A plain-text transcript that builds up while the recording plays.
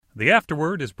The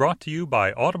Afterword is brought to you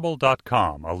by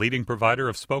Audible.com, a leading provider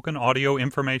of spoken audio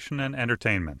information and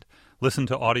entertainment. Listen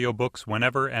to audiobooks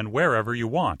whenever and wherever you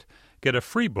want. Get a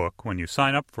free book when you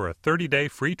sign up for a 30-day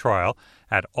free trial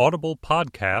at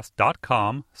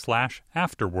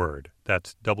audiblepodcast.com/afterword.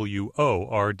 That's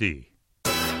WORD.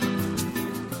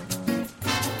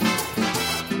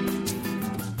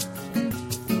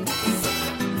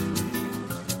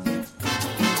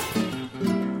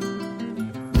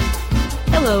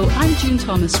 Hello, I'm June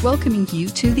Thomas, welcoming you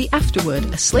to The Afterword,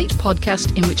 a Slate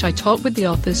podcast in which I talk with the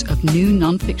authors of new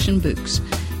non-fiction books.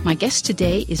 My guest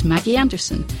today is Maggie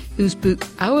Anderson, whose book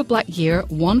Our Black Year,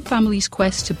 One Family's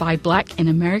Quest to Buy Black in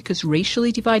America's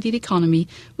Racially Divided Economy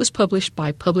was published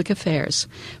by Public Affairs.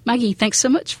 Maggie, thanks so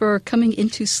much for coming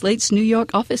into Slate's New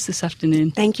York office this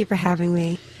afternoon. Thank you for having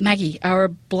me. Maggie, Our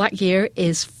Black Year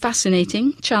is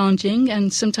fascinating, challenging,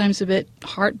 and sometimes a bit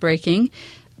heartbreaking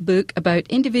book about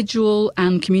individual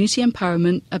and community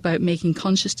empowerment, about making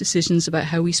conscious decisions about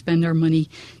how we spend our money.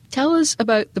 Tell us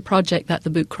about the project that the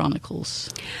book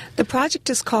chronicles. The project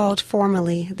is called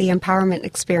formally The Empowerment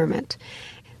Experiment.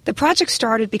 The project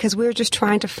started because we were just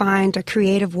trying to find a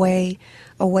creative way,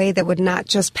 a way that would not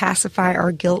just pacify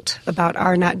our guilt about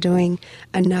our not doing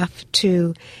enough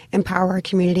to empower our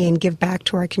community and give back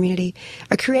to our community.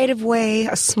 A creative way,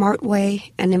 a smart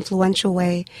way, an influential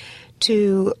way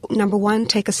to, number one,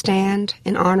 take a stand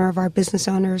in honor of our business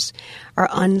owners, our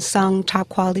unsung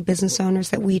top-quality business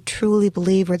owners that we truly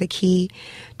believe are the key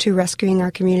to rescuing our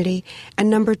community. And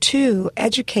number two,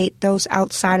 educate those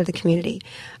outside of the community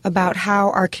about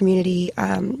how our community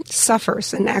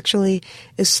suffers and actually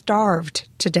is starved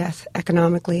to death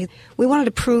economically. We wanted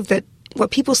to prove that what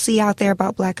people see out there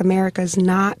about Black America is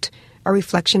not a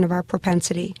reflection of our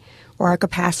propensity or our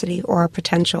capacity or our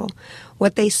potential.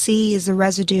 What they see is the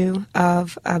residue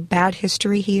of a bad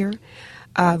history here,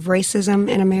 of racism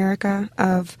in America,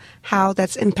 of how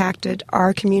that's impacted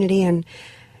our community. And,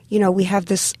 you know, we have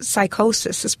this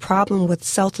psychosis, this problem with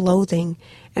self-loathing,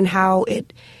 and how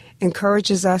it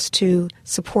encourages us to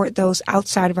support those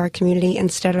outside of our community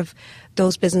instead of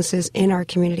those businesses in our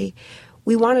community.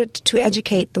 We wanted to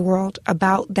educate the world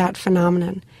about that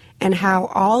phenomenon and how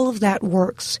all of that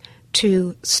works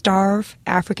to starve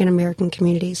African American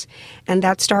communities. And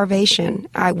that starvation,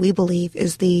 we believe,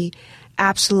 is the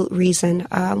absolute reason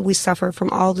we suffer from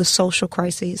all the social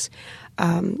crises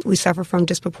we suffer from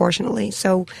disproportionately.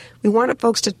 So we wanted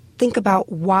folks to think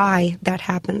about why that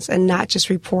happens and not just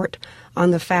report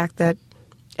on the fact that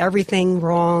everything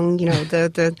wrong, you know,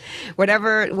 the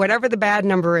whatever the bad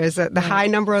number is, the high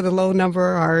number or the low number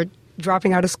are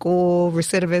dropping out of school,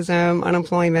 recidivism,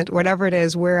 unemployment, whatever it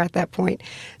is, we're at that point.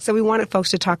 So we wanted folks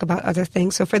to talk about other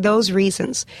things. So for those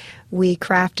reasons, we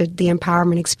crafted the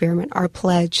Empowerment Experiment, our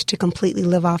pledge to completely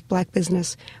live off Black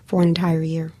business for an entire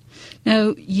year.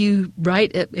 Now, you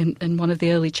write in one of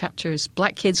the early chapters,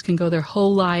 Black kids can go their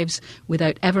whole lives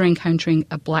without ever encountering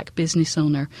a Black business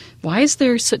owner. Why is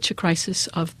there such a crisis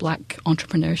of Black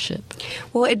entrepreneurship?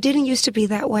 Well, it didn't used to be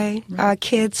that way. Right.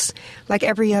 Kids, like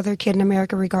every other kid in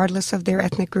America, regardless of their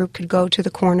ethnic group, could go to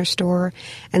the corner store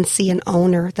and see an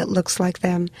owner that looks like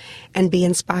them and be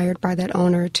inspired by that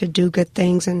owner to do good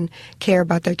things and care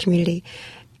about their community.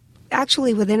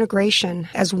 Actually, with integration,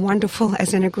 as wonderful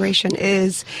as integration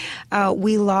is,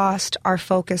 we lost our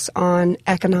focus on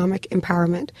economic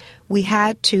empowerment. We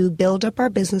had to build up our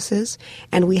businesses,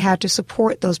 and we had to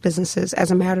support those businesses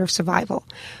as a matter of survival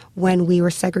when we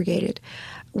were segregated.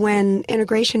 When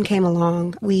integration came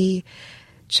along, we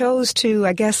chose to,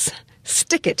 I guess,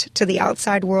 stick it to the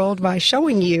outside world by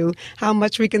showing you how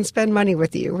much we can spend money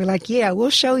with you. We're like, yeah, we'll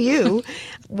show you.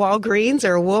 Walgreens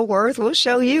or Woolworth, we'll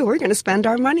show you. We're going to spend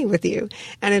our money with you.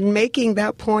 And in making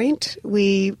that point,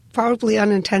 we probably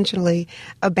unintentionally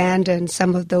abandoned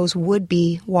some of those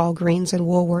would-be Walgreens and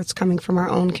Woolworths coming from our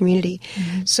own community.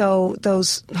 Mm-hmm. So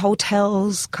those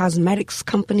hotels, cosmetics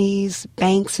companies,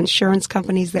 banks, insurance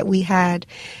companies that we had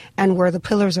and were the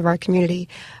pillars of our community,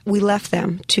 we left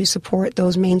them to support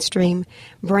those mainstream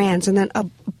brands. And then a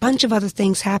bunch of other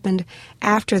things happened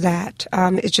after that.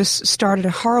 It just started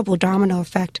a horrible domino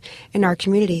effect in our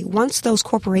community. Once those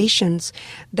corporations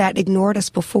that ignored us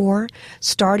before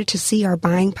started to see our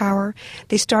buying power,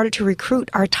 they started to recruit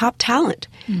our top talent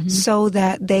so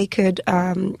that they could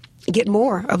get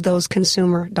more of those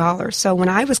consumer dollars. So when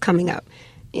I was coming up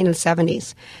in the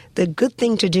 70s, the good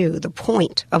thing to do, the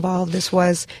point of all of this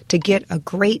was to get a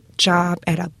great job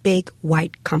at a big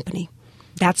white company.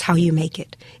 That's how you make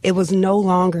it. It was no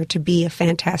longer to be a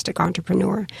fantastic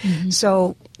entrepreneur. Mm-hmm.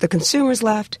 So the consumers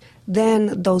left,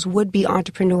 then those would-be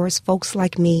entrepreneurs, folks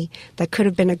like me, that could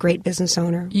have been a great business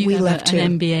owner, we left too. You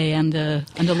have an MBA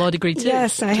and a law degree too.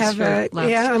 Yes, I have.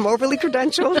 I'm overly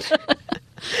credentialed.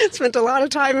 Spent a lot of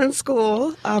time in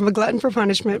school. I'm a glutton for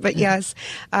punishment, but yes,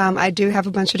 I do have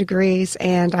a bunch of degrees,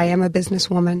 and I am a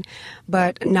businesswoman,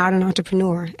 but not an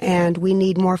entrepreneur. And we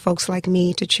need more folks like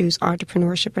me to choose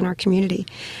entrepreneurship in our community.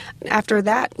 After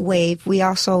that wave, we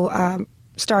also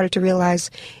started to realize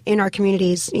in our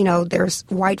communities, there's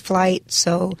white flight,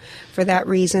 so for that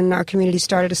reason, our community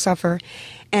started to suffer.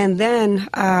 And then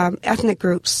ethnic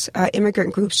groups,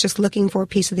 immigrant groups, just looking for a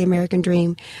piece of the American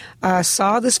dream,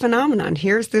 saw this phenomenon.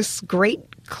 Here's this great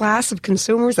class of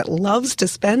consumers that loves to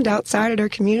spend outside of their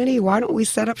community. Why don't we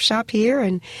set up shop here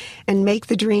and make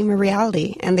the dream a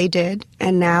reality? And they did,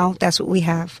 and now that's what we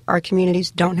have. Our communities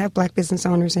don't have black business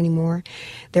owners anymore.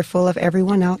 They're full of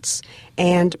everyone else,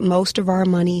 and most of our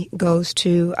money goes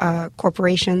to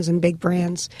corporations and big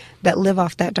brands that live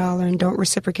off that dollar and don't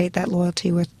reciprocate that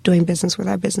loyalty with doing business with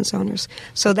our business owners.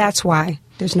 So that's why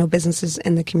there's no businesses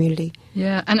in the community.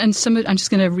 Yeah, and I'm just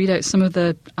going to read out some of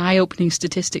the eye-opening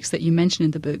statistics that you mentioned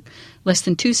in the book. Less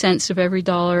than 2 cents of every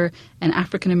dollar an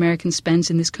African American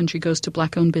spends in this country goes to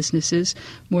black-owned businesses.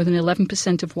 More than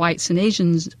 11% of whites and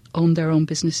Asians own their own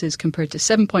businesses, compared to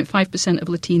 7.5% of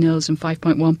Latinos and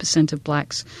 5.1% of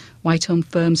blacks. White-owned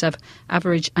firms have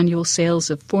average annual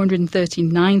sales of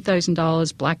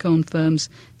 $439,000, black-owned firms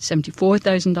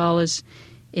 $74,000.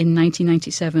 In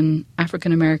 1997,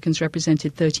 African Americans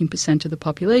represented 13% of the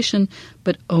population,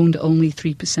 but owned only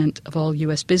 3% of all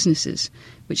U.S. businesses,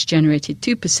 which generated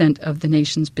 2% of the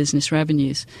nation's business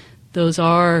revenues. Those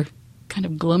are kind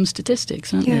of glum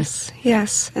statistics, aren't they?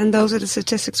 Yes. And those are the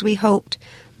statistics we hoped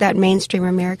that mainstream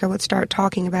America would start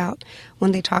talking about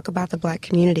when they talk about the black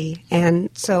community. And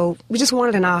so we just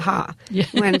wanted an aha. Yeah.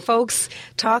 When folks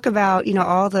talk about,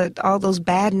 all those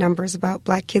bad numbers about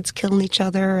black kids killing each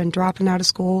other and dropping out of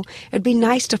school, it'd be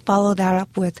nice to follow that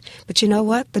up with, but you know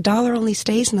what? The dollar only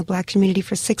stays in the black community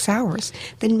for 6 hours.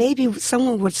 Then maybe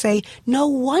someone would say, no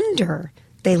wonder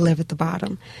they live at the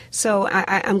bottom. So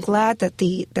I'm glad that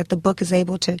the book is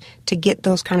able to get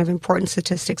those kind of important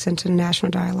statistics into the national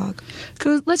dialogue.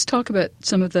 Let's talk about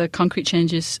some of the concrete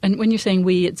changes. And when you're saying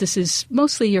we, this is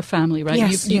mostly your family, right?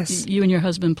 Yes. You and your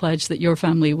husband pledged that your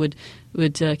family would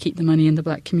keep the money in the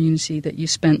black community that you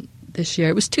spent this year.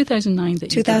 It was 2009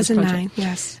 that you did this project. 2009,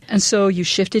 yes. And so you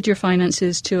shifted your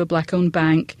finances to a black-owned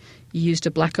bank. You used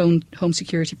a black-owned home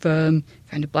security firm,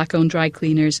 found a black-owned dry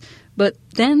cleaners. But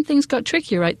then things got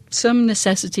trickier, right? Some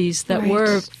necessities that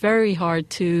were very hard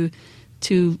to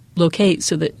locate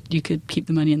so that you could keep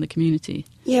the money in the community.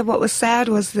 Yeah, what was sad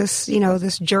was this,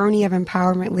 this journey of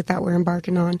empowerment we thought we were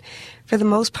embarking on, for the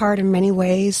most part, in many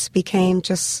ways, became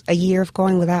just a year of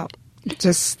going without.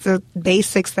 Just the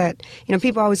basics that,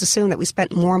 people always assume that we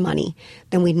spent more money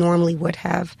than we normally would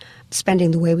have,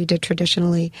 spending the way we did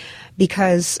traditionally,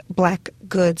 because black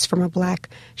goods from a black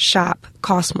shop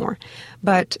cost more.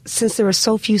 But since there were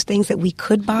so few things that we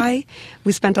could buy,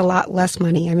 we spent a lot less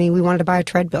money. I mean, we wanted to buy a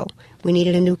treadmill. We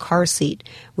needed a new car seat.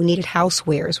 We needed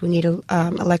housewares. We needed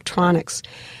electronics.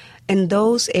 In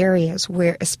those areas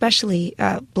where especially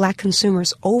black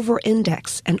consumers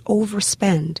over-index and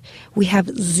overspend, we have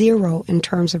zero in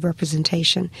terms of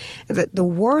representation. The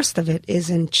worst of it is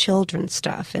in children's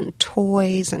stuff and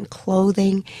toys and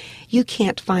clothing. You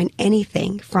can't find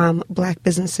anything from black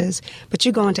businesses, but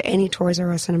you go into any Toys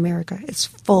R Us in America, it's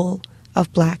full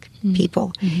of black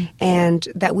people. Mm-hmm. And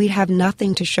that we have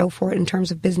nothing to show for it in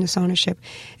terms of business ownership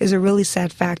is a really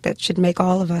sad fact that should make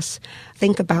all of us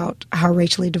think about how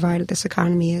racially divided this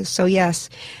economy is. So yes,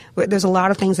 there's a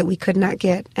lot of things that we could not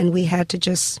get, and we had to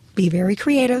just be very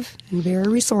creative and very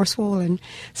resourceful and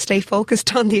stay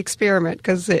focused on the experiment,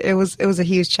 because it was a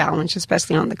huge challenge,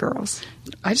 especially on the girls.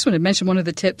 I just want to mention one of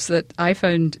the tips that I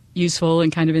found useful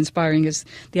and kind of inspiring is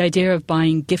the idea of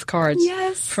buying gift cards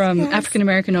from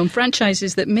African-American owned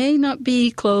franchises that may not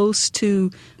be close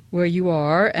to where you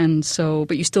are, and so,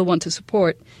 but you still want to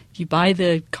support. If you buy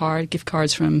the gift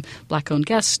cards from black-owned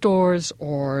gas stores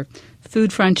or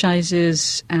food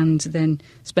franchises, and then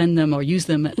spend them or use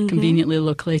them at conveniently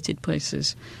located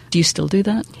places. Do you still do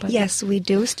that? Yes, we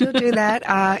do still do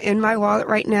that. In my wallet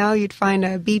right now, you'd find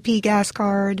a BP gas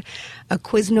card, a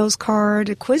Quiznos card.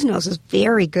 Quiznos is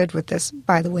very good with this,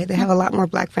 by the way. They have a lot more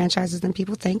black franchises than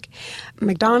people think.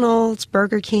 McDonald's,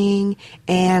 Burger King,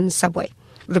 and Subway.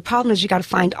 The problem is you got to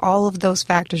find all of those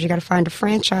factors. You got to find a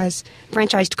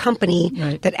franchised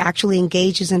company that actually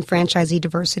engages in franchisee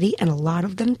diversity, and a lot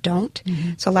of them don't.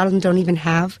 Mm-hmm. So a lot of them don't even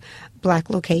have black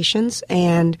locations,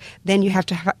 and then you have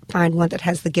to find one that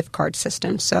has the gift card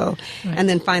system. So, right. And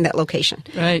then find that location.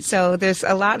 Right. So there's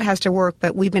a lot that has to work,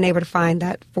 but we've been able to find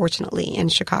that, fortunately, in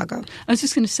Chicago. I was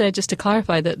just going to say, just to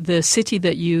clarify, that the city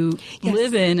that you Yes.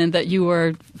 live in and that you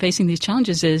are facing these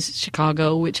challenges is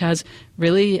Chicago, which has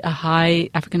really a high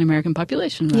African American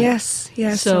population, right? Yes.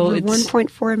 So over it's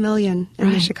 1.4 million in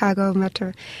Right. the Chicago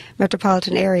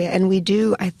metropolitan area. And we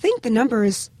do, I think the number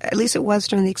is, at least it was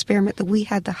during the experiment, that we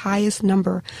had the highest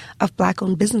number of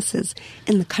black-owned businesses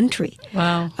in the country.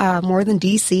 Wow. More than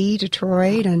D.C.,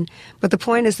 Detroit. But the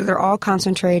point is that they're all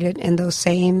concentrated in those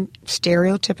same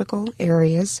stereotypical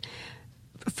areas,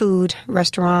 food,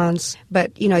 restaurants.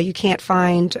 But, you can't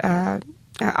find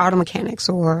auto mechanics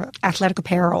or athletic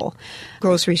apparel,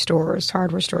 grocery stores,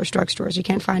 hardware stores, drugstores. You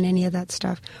can't find any of that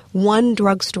stuff. One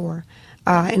drugstore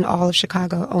in all of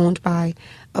Chicago owned by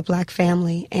a black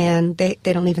family, and they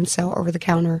don't even sell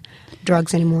over-the-counter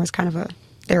drugs anymore. It's kind of a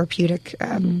therapeutic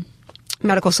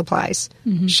medical supplies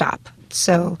shop.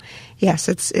 So, yes,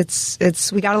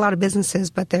 it's we got a lot of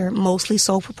businesses, but they're mostly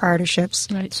sole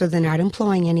proprietorships, Right. so they're not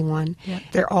employing anyone. Yeah.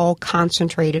 They're all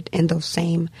concentrated in those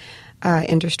same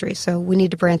industry. So we need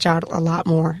to branch out a lot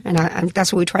more. And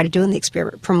that's what we try to do in the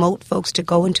experiment, promote folks to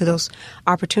go into those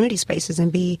opportunity spaces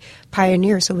and be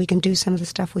pioneers so we can do some of the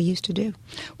stuff we used to do.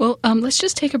 Well, let's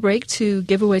just take a break to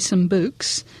give away some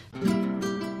books.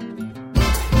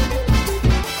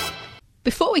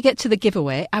 Before we get to the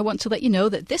giveaway, I want to let you know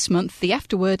that this month the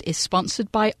Afterword is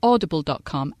sponsored by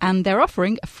Audible.com, and they're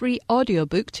offering a free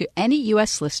audiobook to any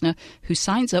US listener who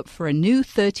signs up for a new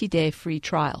 30-day free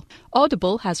trial.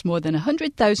 Audible has more than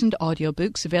 100,000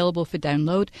 audiobooks available for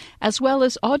download, as well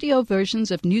as audio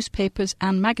versions of newspapers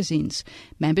and magazines.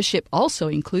 Membership also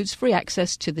includes free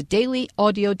access to the daily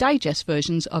audio digest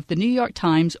versions of the New York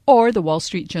Times or the Wall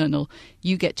Street Journal.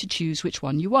 You get to choose which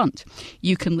one you want.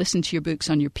 You can listen to your books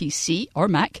on your PC or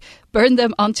Mac, burn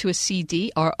them onto a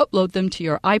CD, or upload them to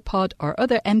your iPod or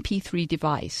other MP3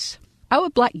 device. Our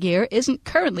Black Year isn't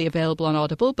currently available on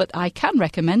Audible, but I can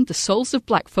recommend The Souls of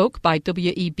Black Folk by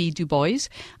W.E.B. Du Bois.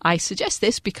 I suggest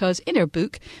this because in her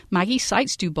book, Maggie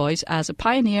cites Du Bois as a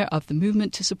pioneer of the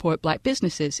movement to support black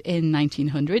businesses. In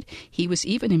 1900, he was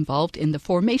even involved in the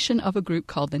formation of a group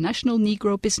called the National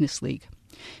Negro Business League.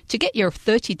 To get your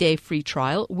 30-day free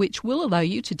trial, which will allow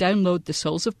you to download The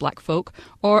Souls of Black Folk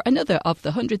or another of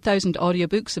the 100,000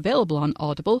 audiobooks available on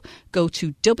Audible, go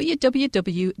to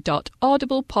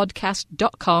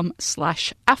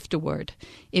www.audiblepodcast.com/afterword.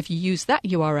 If you use that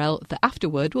URL, the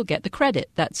Afterword will get the credit.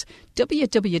 That's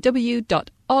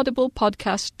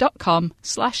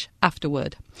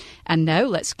www.audiblepodcast.com/afterword. And now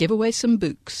let's give away some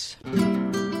books.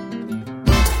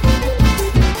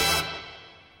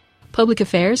 Public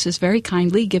Affairs has very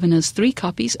kindly given us 3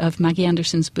 copies of Maggie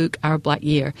Anderson's book, Our Black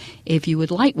Year. If you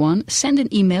would like one, send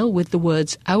an email with the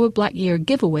words Our Black Year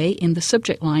Giveaway in the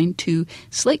subject line to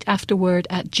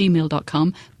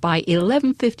slateafterword@gmail.com by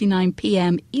 11:59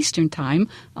 p.m. Eastern Time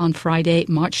on Friday,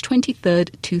 March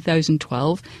 23rd,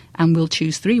 2012, and we'll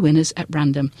choose 3 winners at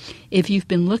random. If you've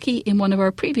been lucky in one of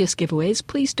our previous giveaways,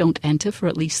 please don't enter for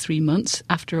at least 3 months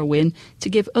after a win to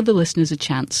give other listeners a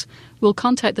chance. We'll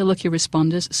contact the lucky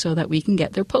responders so that we can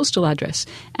get their postal address.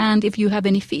 And if you have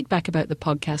any feedback about the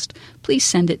podcast, please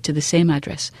send it to the same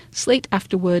address,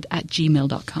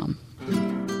 slateafterword@gmail.com.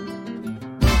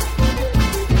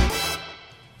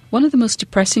 One of the most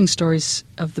depressing stories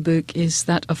of the book is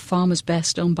that of Farmer's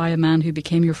Best, owned by a man who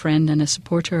became your friend and a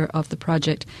supporter of the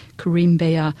project, Kareem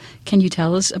Beya. Can you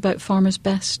tell us about Farmer's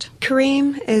Best?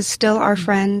 Kareem is still our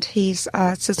friend. He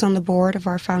sits on the board of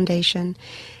our foundation.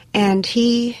 And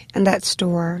he and that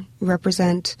store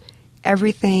represent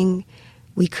everything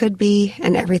we could be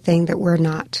and everything that we're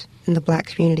not in the black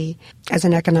community as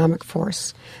an economic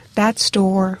force. That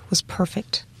store was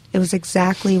perfect. It was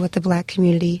exactly what the black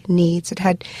community needs. It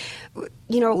had,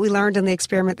 we learned in the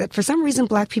experiment that for some reason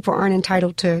black people aren't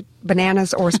entitled to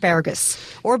bananas or asparagus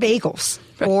or bagels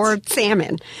or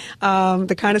salmon,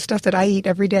 the kind of stuff that I eat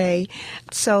every day.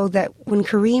 So that when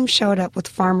Kareem showed up with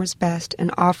Farmer's Best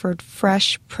and offered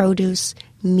fresh produce,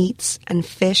 meats, and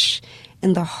fish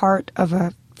in the heart of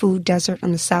a food desert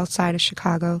on the south side of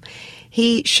Chicago,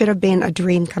 he should have been a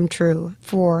dream come true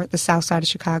for the south side of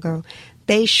Chicago.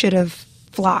 They should have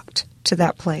flocked to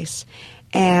that place,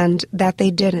 and that they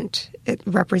didn't. It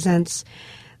represents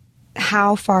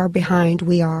how far behind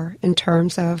we are in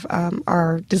terms of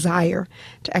our desire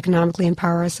to economically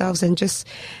empower ourselves, and just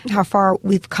how far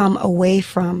we've come away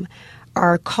from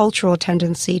our cultural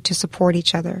tendency to support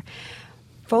each other.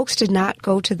 Folks did not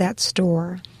go to that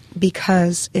store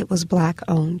because it was black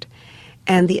owned.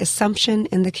 And the assumption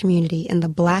in the community, in the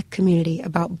black community,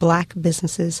 about black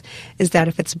businesses is that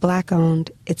if it's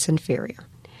black-owned, it's inferior,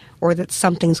 or that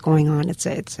something's going on. It's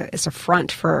a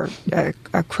front for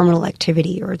a criminal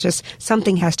activity, or just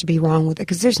something has to be wrong with it,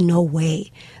 because there's no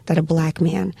way that a black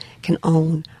man can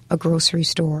own a grocery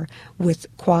store with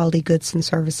quality goods and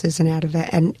services and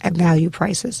at value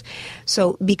prices.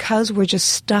 So because we're just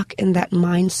stuck in that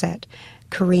mindset,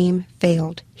 Kareem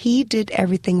failed. He did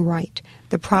everything right.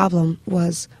 The problem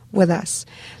was with us.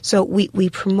 So we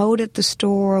promoted the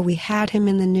store, we had him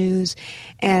in the news,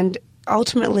 and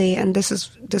ultimately, and this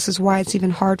is why it's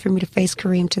even hard for me to face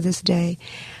Kareem to this day,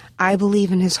 I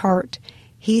believe in his heart,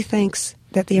 he thinks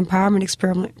that the empowerment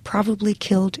experiment probably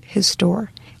killed his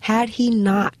store. Had he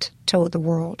not told the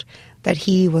world that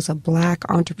he was a black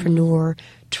entrepreneur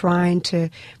trying to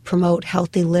promote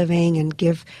healthy living and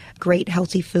give great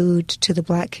healthy food to the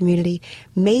black community,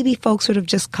 maybe folks would have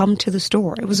just come to the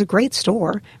store. It was a great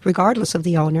store, regardless of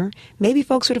the owner. Maybe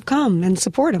folks would have come and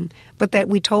support him. But that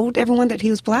we told everyone that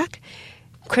he was black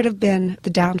could have been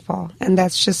the downfall. And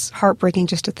that's just heartbreaking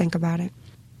just to think about it.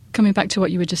 Coming back to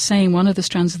what you were just saying, one of the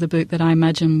strands of the book that I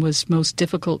imagine was most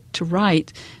difficult to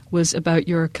write was about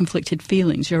your conflicted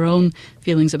feelings, your own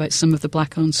feelings about some of the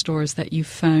black-owned stores that you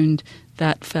found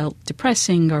that felt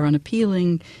depressing or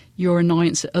unappealing, your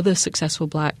annoyance at other successful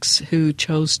blacks who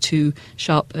chose to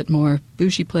shop at more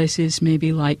bougie places,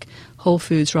 maybe like Whole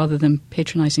Foods, rather than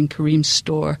patronizing Kareem's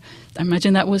store. I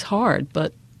imagine that was hard,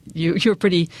 but you're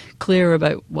pretty clear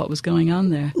about what was going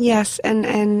on there. Yes,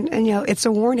 and you know, it's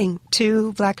a warning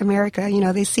to Black America. You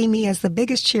know, they see me as the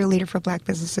biggest cheerleader for black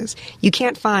businesses. You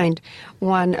can't find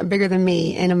one bigger than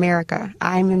me in America.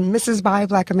 I'm in Mrs. Buy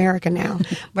Black America now.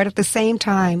 But at the same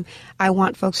time, I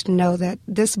want folks to know that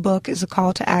this book is a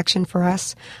call to action for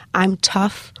us. I'm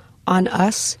tough on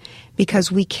us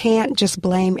because we can't just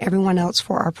blame everyone else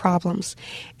for our problems.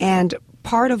 And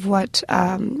part of what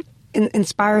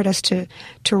inspired us to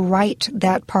write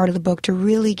that part of the book, to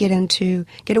really get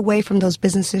away from those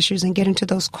business issues and get into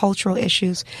those cultural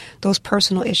issues, those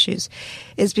personal issues,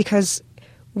 is because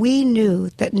we knew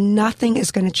that nothing is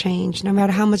going to change, no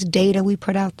matter how much data we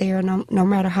put out there, no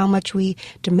matter how much we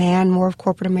demand more of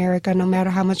corporate America, no matter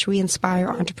how much we inspire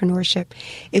entrepreneurship,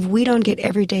 if we don't get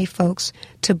everyday folks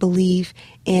to believe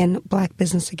in black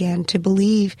business again, to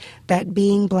believe that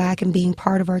being black and being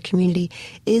part of our community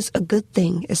is a good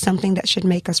thing, is something that should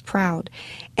make us proud.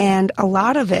 And a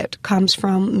lot of it comes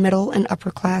from middle and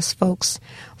upper class folks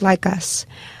like us.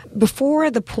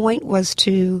 Before, the point was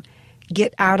to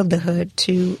get out of the hood,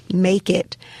 to make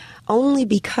it, only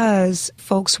because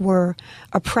folks were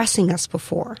oppressing us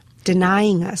before,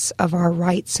 denying us of our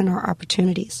rights and our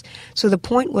opportunities. So the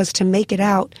point was to make it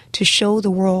out, to show the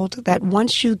world that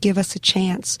once you give us a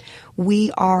chance,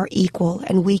 we are equal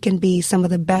and we can be some of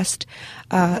the best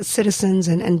citizens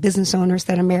and business owners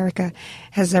that America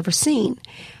has ever seen.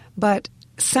 But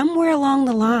somewhere along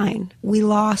the line, we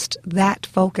lost that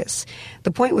focus.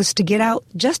 The point was to get out,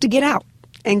 just to get out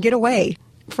and get away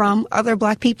from other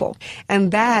black people.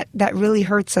 And that really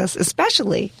hurts us,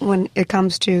 especially when it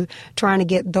comes to trying to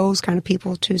get those kind of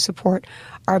people to support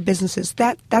our businesses.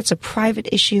 That's a private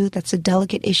issue. That's a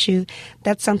delicate issue.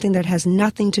 That's something that has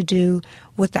nothing to do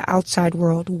with the outside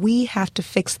world. We have to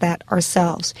fix that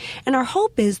ourselves. And our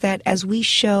hope is that as we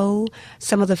show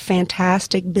some of the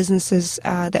fantastic businesses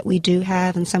that we do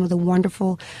have and some of the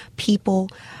wonderful people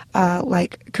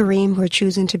like Kareem who are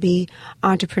choosing to be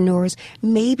entrepreneurs,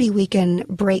 maybe we can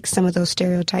break some of those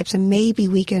stereotypes and maybe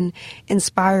we can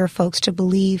inspire folks to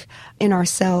believe in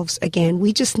ourselves again.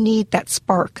 We just need that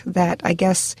spark, that, I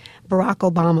guess, Barack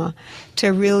Obama, to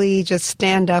really just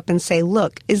stand up and say,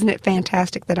 look, isn't it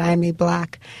fantastic that I am a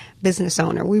black business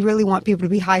owner? We really want people to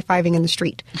be high-fiving in the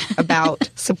street about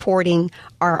supporting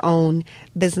our own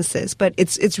businesses. But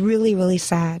it's really, really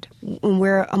sad when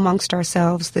we're amongst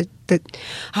ourselves that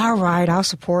all right, I'll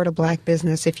support a black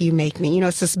business if you make me. You know,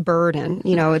 it's this burden.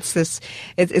 You know,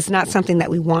 it's not something that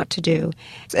we want to do.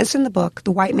 It's in the book,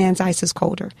 The White Man's Ice is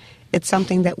Colder. It's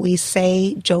something that we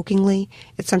say jokingly.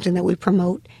 It's something that we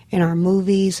promote in our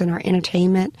movies and our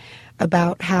entertainment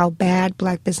about how bad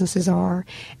black businesses are.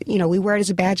 You know, we wear it as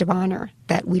a badge of honor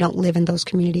that we don't live in those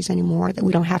communities anymore, that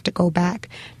we don't have to go back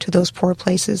to those poor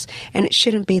places. And it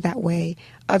shouldn't be that way.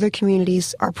 Other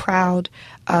communities are proud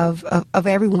of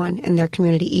everyone in their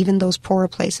community, even those poorer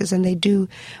places, and they do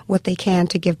what they can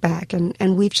to give back.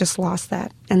 And we've just lost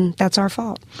that, and that's our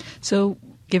fault. So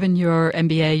given your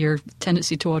MBA, your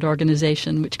tendency toward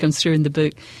organization, which comes through in the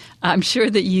book, I'm sure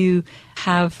that you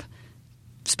have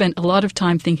spent a lot of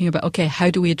time thinking about, okay,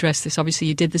 how do we address this? Obviously,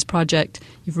 you did this project,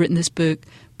 you've written this book,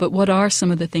 But what are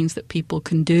some of the things that people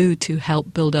can do to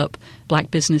help build up black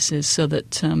businesses so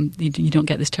that you don't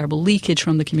get this terrible leakage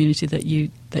from the community that you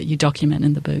document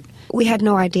in the book? We had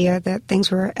no idea that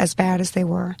things were as bad as they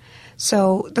were.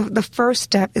 So the first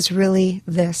step is really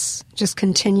this, just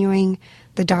continuing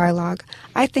the dialogue.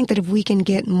 I think that if we can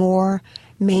get more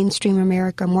mainstream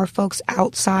America, more folks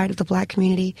outside of the black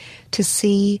community to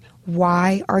see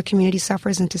why our community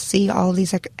suffers and to see all of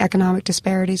these economic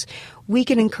disparities, we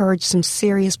can encourage some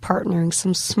serious partnering,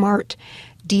 some smart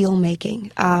deal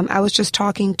making. I was just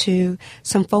talking to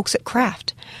some folks at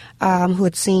Kraft who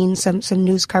had seen some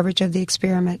news coverage of the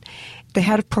experiment. The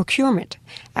head of procurement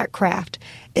at Kraft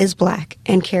is black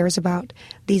and cares about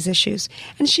these issues.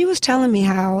 And she was telling me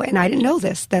how, and I didn't know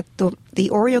this, that the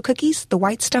Oreo cookies, the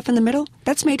white stuff in the middle,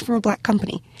 that's made from a black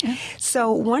company. Yeah.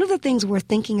 So one of the things we're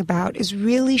thinking about is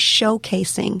really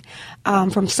showcasing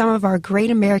from some of our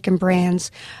great American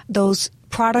brands those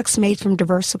products made from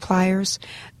diverse suppliers,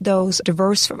 those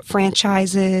diverse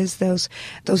franchises, those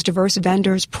diverse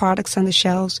vendors, products on the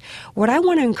shelves. What I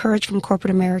want to encourage from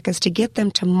corporate America is to get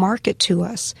them to market to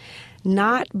us,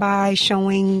 not by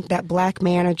showing that black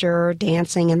manager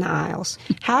dancing in the aisles.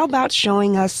 How about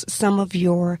showing us some of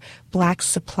your black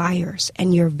suppliers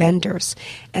and your vendors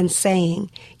and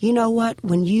saying, you know what,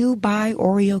 when you buy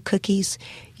Oreo cookies,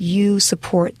 you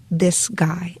support this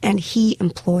guy, and he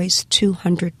employs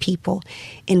 200 people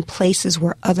in places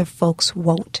where other folks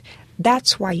won't.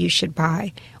 That's why you should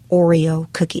buy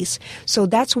Oreo cookies. So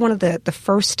that's one of the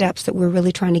first steps that we're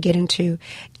really trying to get into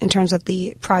in terms of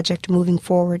the project moving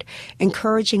forward,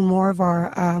 encouraging more of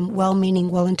our well-meaning,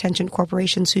 well-intentioned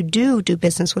corporations who do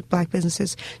business with black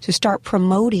businesses to start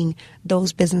promoting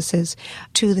those businesses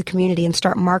to the community and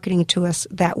start marketing to us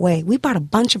that way. We bought a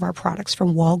bunch of our products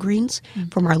from Walgreens,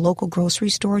 from our local grocery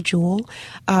store, Jewel,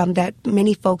 that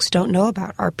many folks don't know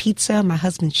about. Our pizza, my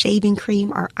husband's shaving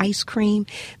cream, our ice cream.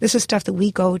 This is stuff that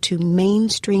we go to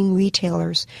mainstream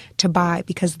retailers to buy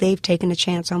because they've taken a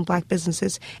chance on black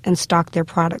businesses and stocked their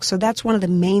products. So that's one of the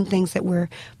main things that we're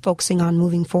focusing on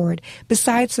moving forward.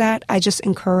 Besides that, I just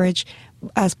encourage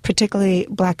us, particularly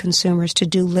black consumers, to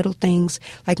do little things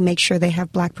like make sure they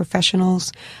have black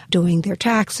professionals doing their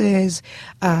taxes,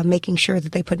 making sure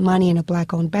that they put money in a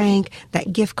black-owned bank,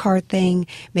 that gift card thing,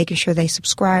 making sure they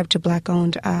subscribe to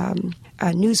black-owned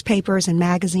newspapers and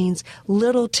magazines,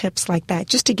 little tips like that,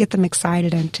 just to get them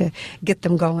excited and to get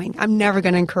them going. I'm never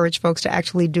going to encourage folks to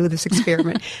actually do this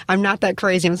experiment. I'm not that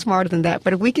crazy. I'm smarter than that.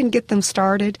 But if we can get them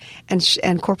started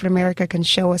and corporate America can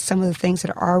show us some of the things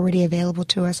that are already available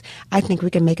to us, I think we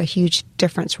can make a huge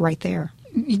difference right there.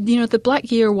 You know, the Black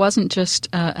Year wasn't just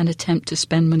an attempt to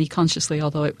spend money consciously,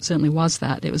 although it certainly was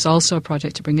that. It was also a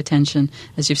project to bring attention,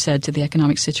 as you've said, to the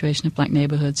economic situation of black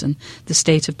neighbourhoods and the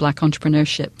state of black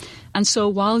entrepreneurship. And so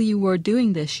while you were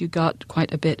doing this, you got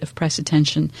quite a bit of press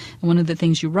attention. And one of the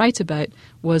things you write about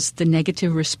was the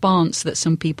negative response that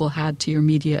some people had to your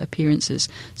media appearances.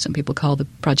 Some people called the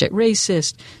project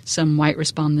racist. Some white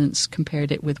respondents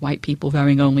compared it with white people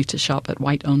vowing only to shop at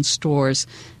white-owned stores.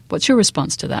 What's your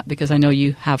response to that? Because I know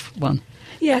you have one.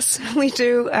 Yes, we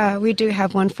do. We do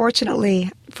have one.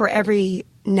 Fortunately, for every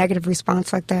negative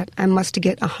response like that, I must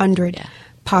get 100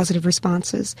 positive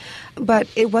responses. But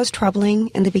it was troubling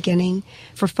in the beginning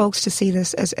for folks to see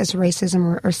this as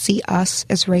racism or see us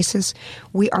as racist.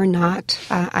 We are not.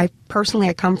 I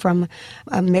come from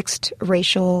a mixed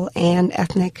racial and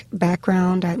ethnic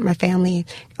background. My family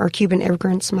are Cuban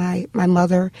immigrants. My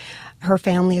mother, her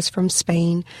family is from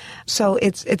Spain. So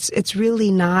it's really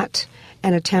not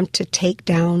an attempt to take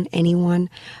down anyone.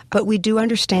 But we do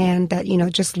understand that, you know,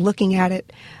 just looking at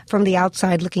it from the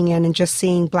outside, looking in and just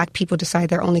seeing black people decide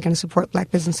they're only going to support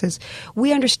black businesses,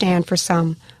 we understand for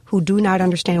some who do not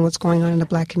understand what's going on in the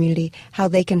black community, how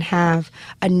they can have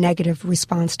a negative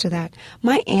response to that.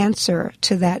 My answer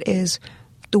to that is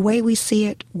the way we see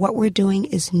it, what we're doing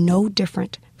is no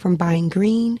different from buying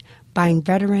green, buying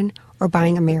veteran, or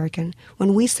buying American.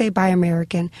 When we say buy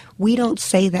American, we don't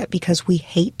say that because we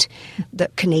hate the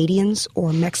Canadians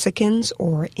or Mexicans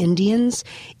or Indians,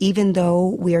 even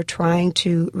though we are trying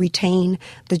to retain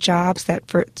the jobs that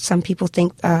for some people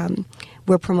think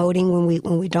we're promoting when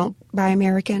we don't buy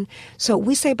American. So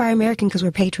we say buy American because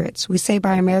we're patriots. We say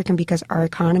buy American because our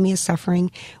economy is suffering.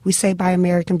 We say buy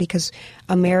American because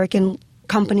American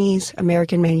companies,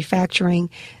 American manufacturing,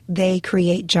 they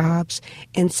create jobs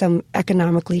in some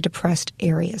economically depressed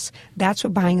areas. That's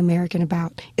what buying American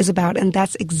is about, and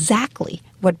that's exactly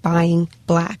what buying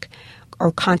black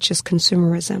or conscious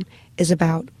consumerism is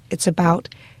about. It's about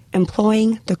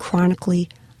employing the chronically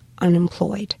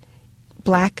unemployed.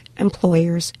 Black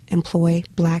employers employ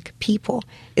Black people.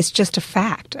 It's just a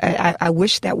fact. I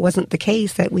wish that wasn't the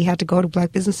case, that we had to go to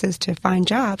Black businesses to find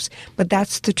jobs, but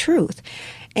that's the truth.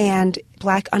 And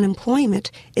Black unemployment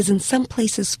is in some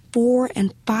places 4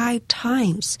 and 5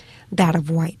 times that of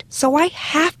white. So I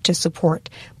have to support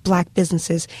Black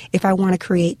businesses if I want to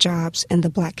create jobs in the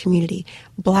Black community.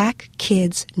 Black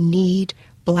kids need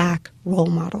Black role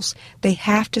models. They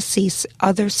have to see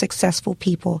other successful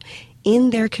people in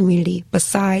their community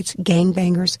besides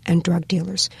gangbangers and drug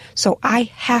dealers. So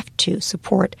I have to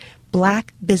support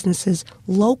Black businesses,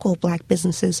 local Black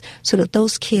businesses, so that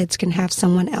those kids can have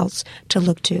someone else to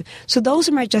look to. So those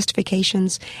are my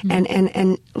justifications.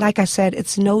 And like I said,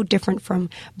 it's no different from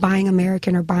buying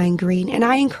American or buying green. And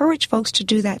I encourage folks to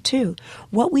do that too.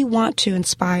 What we want to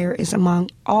inspire is among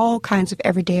all kinds of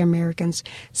everyday Americans,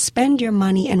 spend your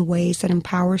money in ways that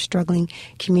empower struggling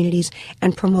communities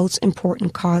and promotes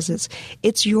important causes.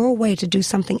 It's your way to do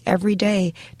something every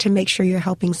day to make sure you're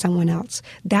helping someone else.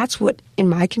 That's what, in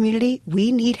my community,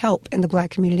 we need help in the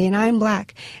Black community, and I'm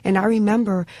Black. And I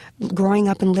remember growing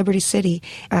up in Liberty City,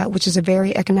 which is a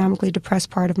very economically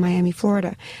depressed part of Miami,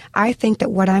 Florida. I think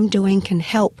that what I'm doing can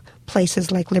help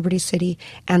places like Liberty City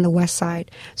and the West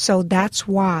Side. So that's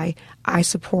why I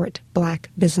support Black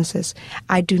businesses.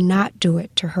 I do not do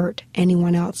it to hurt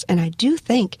anyone else. And I do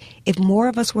think if more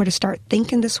of us were to start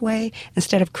thinking this way,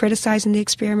 instead of criticizing the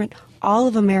experiment, all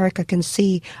of America can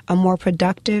see a more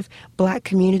productive Black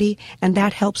community, and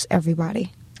that helps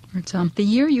everybody. The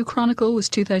year you chronicle was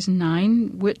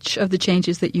 2009. Which of the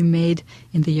changes that you made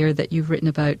in the year that you've written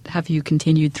about have you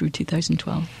continued through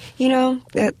 2012? You know,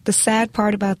 the sad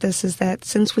part about this is that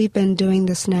since we've been doing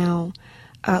this now,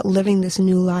 living this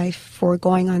new life for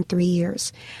going on 3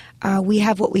 years, we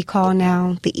have what we call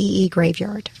now the EE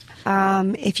graveyard.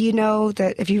 If you know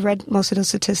that, if you read most of those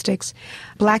statistics,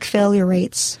 Black failure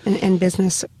rates in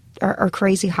business are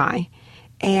crazy high.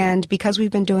 And because we've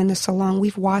been doing this so long,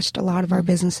 we've watched a lot of our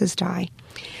businesses die.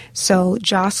 So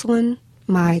Jocelyn,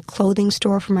 my clothing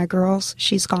store for my girls,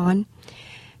 she's gone.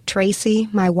 Tracy,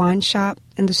 my wine shop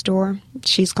in the store,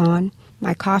 she's gone.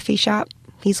 My coffee shop,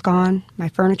 he's gone. My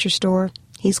furniture store,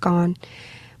 he's gone.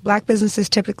 Black businesses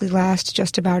typically last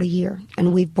just about a year,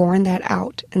 and we've borne that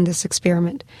out in this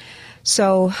experiment.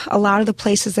 So a lot of the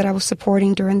places that I was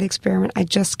supporting during the experiment, I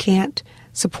just can't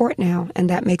support now, and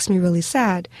that makes me really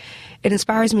sad. It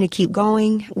inspires me to keep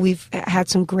going. We've had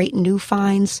some great new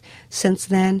finds since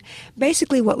then.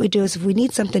 Basically what we do is if we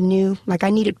need something new, like I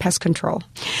needed pest control,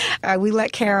 we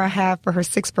let Kara have for her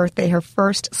 6th birthday her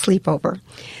first sleepover.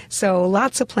 So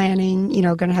lots of planning,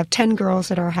 going to have 10 girls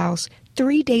at our house.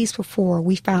 3 days before,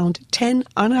 we found 10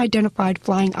 unidentified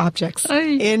flying objects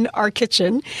in our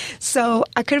kitchen. So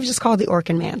I could have just called the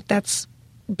Orkin Man. That's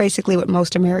basically what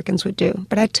most Americans would do.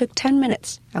 But I took 10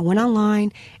 minutes. I went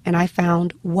online and I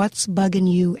found What's Buggin'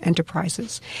 You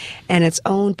Enterprises. And it's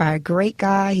owned by a great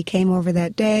guy. He came over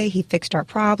that day. He fixed our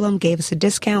problem, gave us a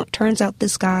discount. Turns out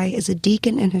this guy is a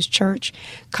deacon in his church,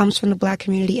 comes from the Black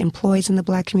community, employs in the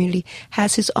Black community,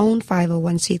 has his own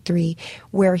 501c3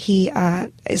 where he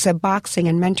is a boxing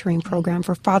and mentoring program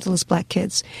for fatherless Black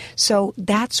kids. So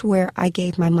that's where I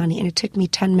gave my money, and it took me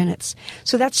 10 minutes.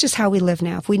 So that's just how we live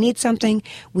now. If we need something,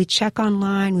 we check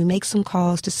online, we make some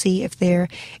calls to see if there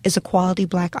is a quality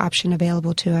Black option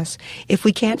available to us. If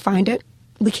we can't find it,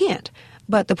 we can't.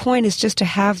 But the point is just to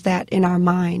have that in our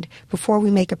mind before we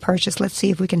make a purchase. Let's see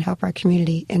if we can help our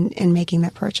community in making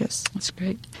that purchase. That's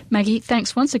great. Maggie,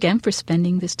 thanks once again for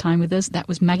spending this time with us. That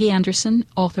was Maggie Anderson,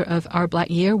 author of Our Black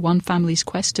Year, One Family's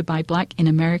Quest to Buy Black in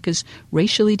America's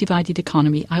Racially Divided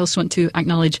Economy. I also want to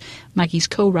acknowledge Maggie's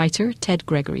co-writer, Ted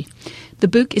Gregory. The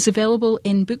book is available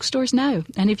in bookstores now,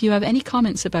 and if you have any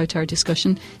comments about our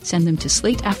discussion, send them to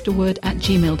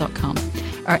slateafterword@gmail.com.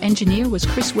 Our engineer was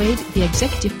Chris Wade. The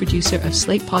executive producer of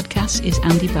Slate Podcasts is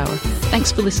Andy Bauer.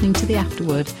 Thanks for listening to The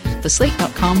Afterword. For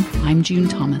Slate.com, I'm June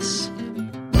Thomas.